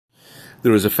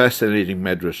There is a fascinating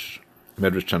Medrash.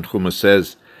 Medrash Tanchuma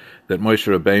says that Moshe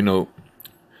Rabbeinu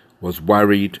was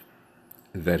worried,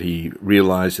 that he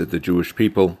realized that the Jewish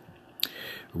people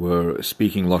were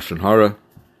speaking Lashon Hara,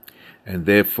 and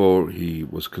therefore he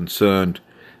was concerned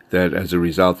that as a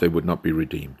result they would not be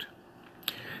redeemed.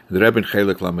 The Rebbe in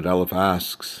Chelek Lamed Aleph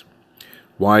asks,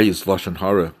 why is Lashon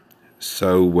Hara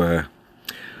so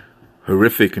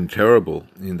horrific and terrible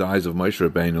in the eyes of Moshe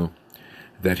Rabbeinu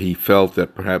that he felt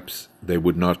that perhaps they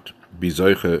would not be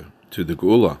zoche to the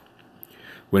Geula,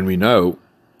 when we know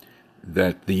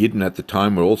that the Yidden at the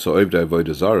time were also Ovdei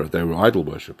Avodah Zarah, they were idol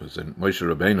worshippers, and Moshe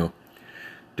Rabbeinu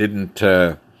didn't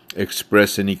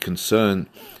express any concern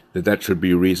that that should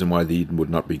be a reason why the Yidden would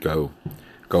not be go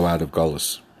out of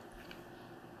Golus.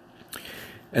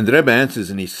 And the Rebbe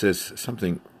answers and he says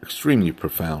something extremely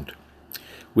profound.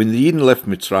 When the Yidden left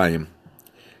Mitzrayim,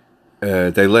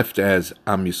 they left as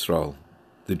Am Yisrael,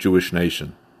 the Jewish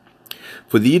nation.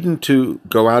 For the Yidden to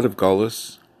go out of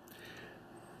Golus,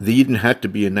 the Yidden had to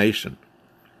be a nation.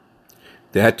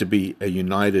 They had to be a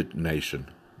united nation.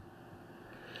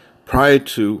 Prior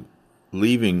to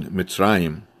leaving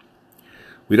Mitzrayim,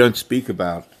 we don't speak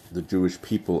about the Jewish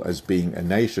people as being a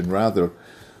nation. Rather,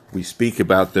 we speak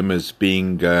about them as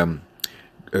being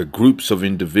groups of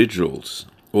individuals,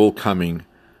 all coming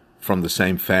from the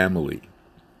same family.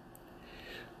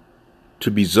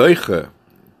 To be zoiche,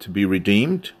 to be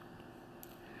redeemed,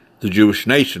 the Jewish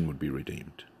nation would be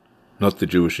redeemed, not the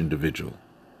Jewish individual.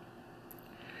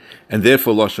 And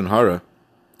therefore Lashon Hara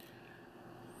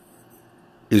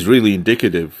is really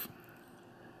indicative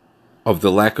of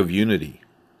the lack of unity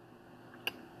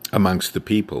amongst the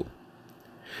people.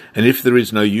 And if there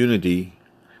is no unity,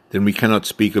 then we cannot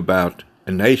speak about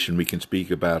a nation, we can speak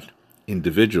about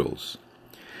individuals.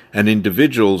 And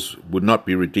individuals would not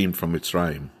be redeemed from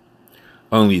Mitzrayim,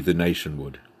 only the nation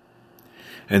would.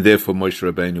 And therefore Moshe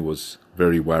Rabbeinu was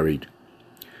very worried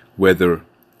whether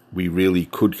we really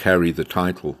could carry the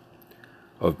title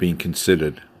of being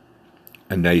considered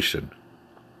a nation.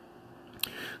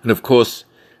 And of course,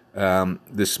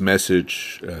 this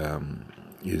message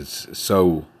is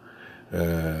so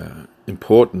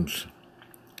important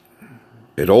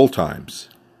at all times,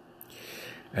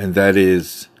 and that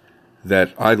is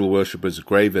that idol worship, as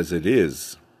grave as it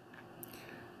is,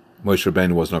 Moshe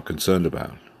Rabbeinu was not concerned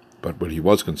about. But what he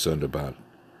was concerned about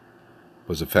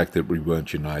was the fact that we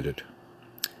weren't united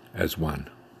as one.